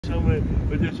Somewhere,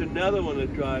 but there's another one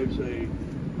that drives a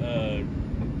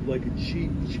like a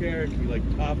cheap Cherokee, like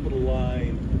top of the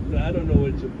line. I don't know,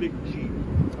 it's a big Jeep.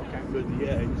 Okay. But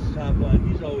yeah, it's top line.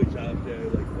 He's always out there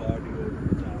like partying over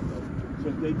the top of it. So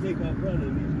if they take off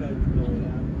running, these guys are going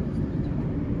out.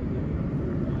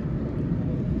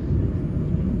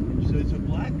 So it's a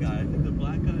black guy. I think the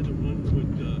black guy, the one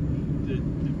with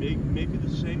maybe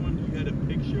the same one you had a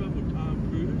picture of with Tom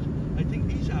Cruise. I think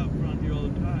he's out front here all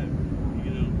the time. You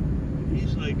know,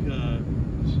 he's like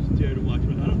there to watch. I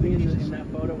don't think he's in that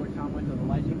photo where Tom went to the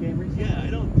Legend game recently. Yeah, I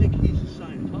don't think he's a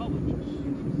Scientologist.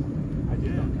 I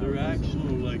just don't know. They're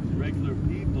actual like regular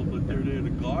people, but they're there to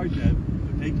guard them.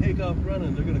 If they take off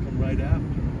running, they're gonna come right after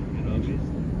them. You know,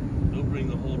 they'll bring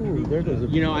the whole Ooh, troop. there goes a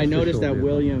You know, I noticed that vehicle.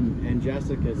 William and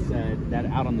Jessica said that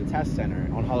out on the test center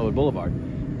on Hollywood Boulevard,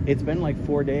 it's been like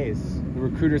 4 days. The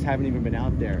recruiters haven't even been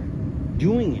out there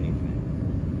doing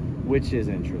anything, which is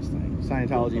interesting.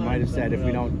 Scientology might have said if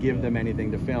we don't give them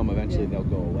anything to film, eventually they'll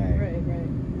go away. Right.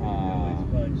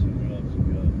 Find somewhere else to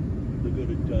go. They'll go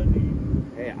to Dundee.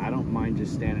 Hey, I don't mind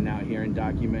just standing out here and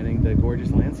documenting the gorgeous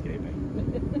landscaping.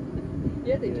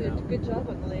 Yeah, they did a good job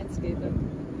on the landscaping.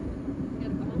 Got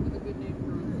to come up with a good name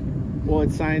for it. Well,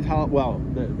 it's Scientology. Well,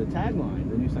 the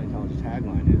tagline, the new Scientology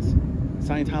tagline is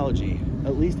Scientology.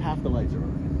 At least half the lights are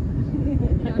on.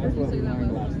 Yeah, I heard you say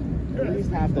that last time. At least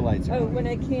half the lights are Oh, on. when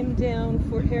I came down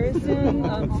Fort Harrison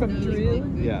from Drew,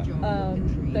 Yeah.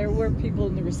 there were people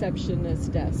in the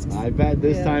receptionist desks. I bet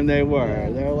this Yeah. time they were.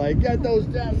 Yeah. They're like, get those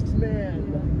desks, man.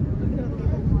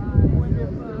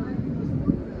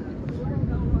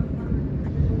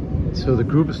 So the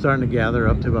group is starting to gather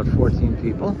up to about 14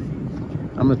 people.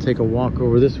 I'm going to take a walk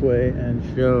over this way and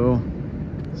show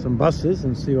some buses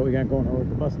and see what we got going on with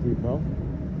the bus depot.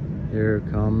 Here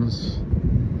comes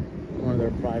one of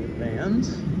their private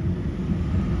vans.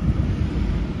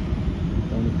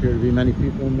 Don't appear to be many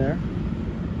people in there.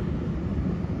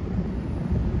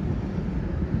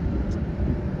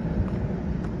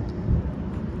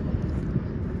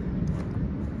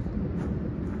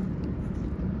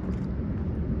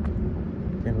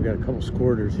 And we got a couple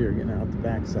squirters here getting out the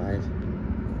backside.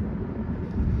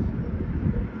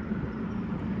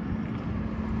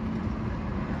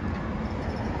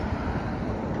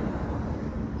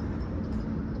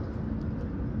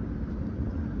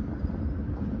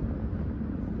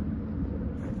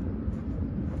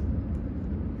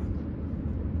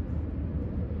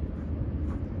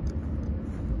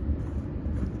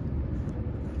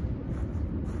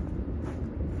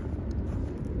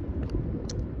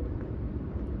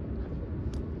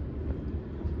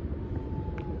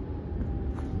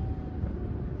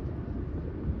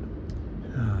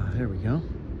 There we go.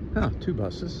 Oh, two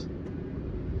buses.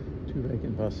 Two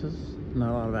vacant buses. Not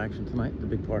a lot of action tonight. The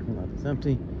big parking lot is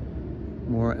empty.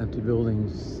 More empty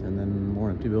buildings, and then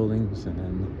more empty buildings, and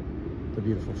then the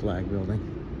beautiful flag building.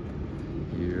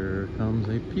 Here comes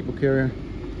a people carrier.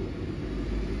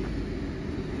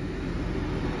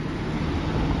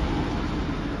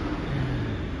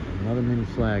 Another mini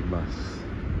flag bus.